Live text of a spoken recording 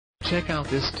Check out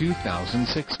this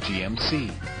 2006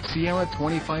 GMC Sierra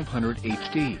 2500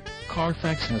 HD.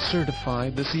 Carfax has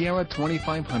certified the Sierra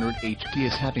 2500 HD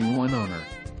as having one owner.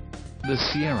 The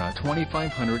Sierra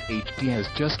 2500 HD has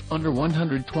just under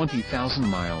 120,000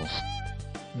 miles.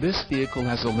 This vehicle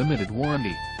has a limited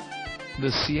warranty.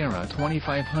 The Sierra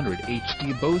 2500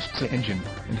 HD boasts an engine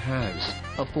and has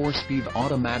a 4-speed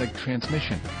automatic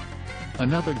transmission.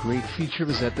 Another great feature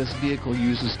is that this vehicle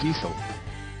uses diesel.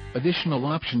 Additional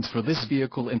options for this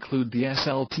vehicle include the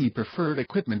SLT Preferred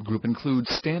Equipment Group includes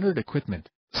standard equipment,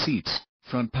 seats,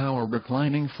 front power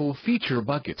reclining full-feature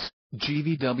buckets,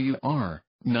 GVWR,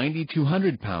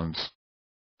 9,200 pounds,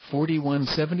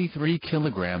 4173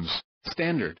 kilograms,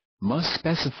 standard, must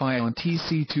specify on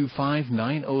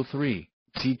TC25903,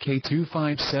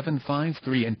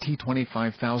 TK25753 and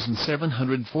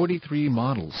T25743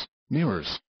 models,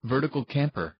 mirrors, vertical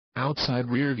camper, outside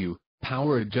rear view,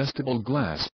 power adjustable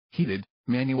glass, heated,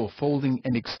 manual folding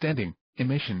and extending,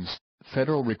 emissions,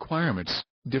 federal requirements,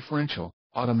 differential,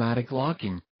 automatic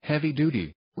locking, heavy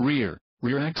duty, rear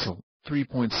axle,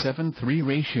 3.73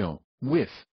 ratio,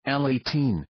 width,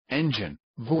 L18, engine,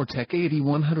 Vortec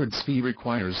 8100 SV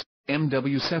requires,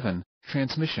 MW7,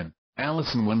 transmission,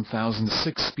 Allison 1000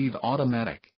 6-speed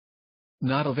automatic.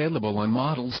 Not available on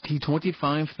models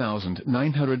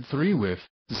T25903 with,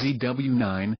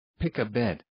 ZW9, pickup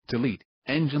bed, delete,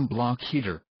 engine block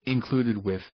heater, included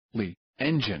with, Lee,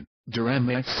 engine,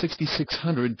 Duramax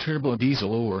 6600 turbo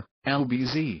diesel or,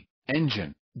 LBZ,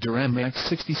 engine, Duramax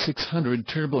 6600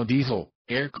 turbo diesel,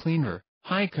 air cleaner,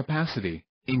 high capacity,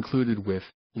 included with,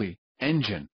 Lee,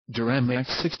 engine,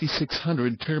 Duramax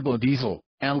 6600 turbo diesel,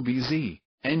 LBZ,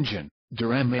 engine,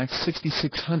 Duramax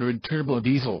 6600 turbo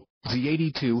diesel,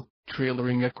 Z82,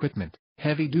 trailering equipment,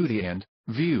 heavy duty and,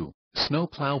 view,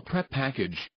 snowplow prep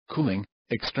package, cooling,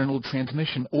 external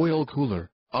transmission oil cooler,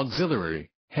 auxiliary,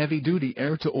 heavy duty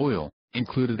air to oil,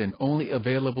 included and only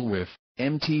available with,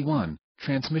 MT1,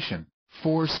 transmission,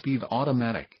 4-speed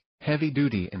automatic, heavy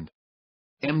duty and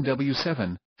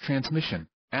MW7, transmission,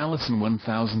 Allison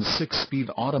 1000 6-speed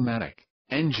automatic,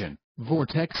 engine,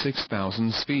 Vortec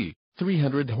 6000 SV,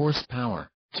 300 horsepower,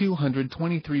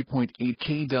 223.8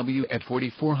 kW at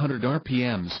 4400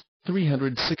 RPMs,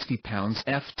 360 pounds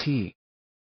FT,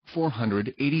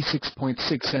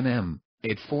 486.6 Nm,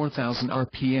 at 4000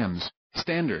 RPMs,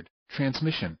 standard,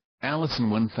 transmission, Allison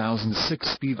 1000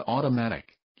 6-speed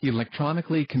automatic,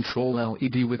 electronically controlled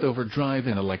LED with overdrive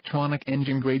and electronic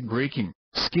engine-grade braking,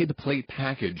 skid plate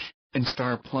package, and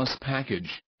Star Plus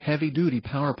package, heavy-duty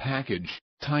power package,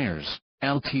 tires,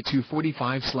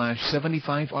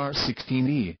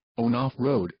 LT245/75R16E,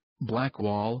 on-off-road, black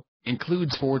wall,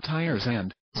 includes 4 tires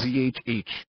and,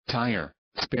 ZHH, tire,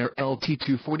 spare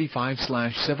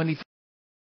LT245/75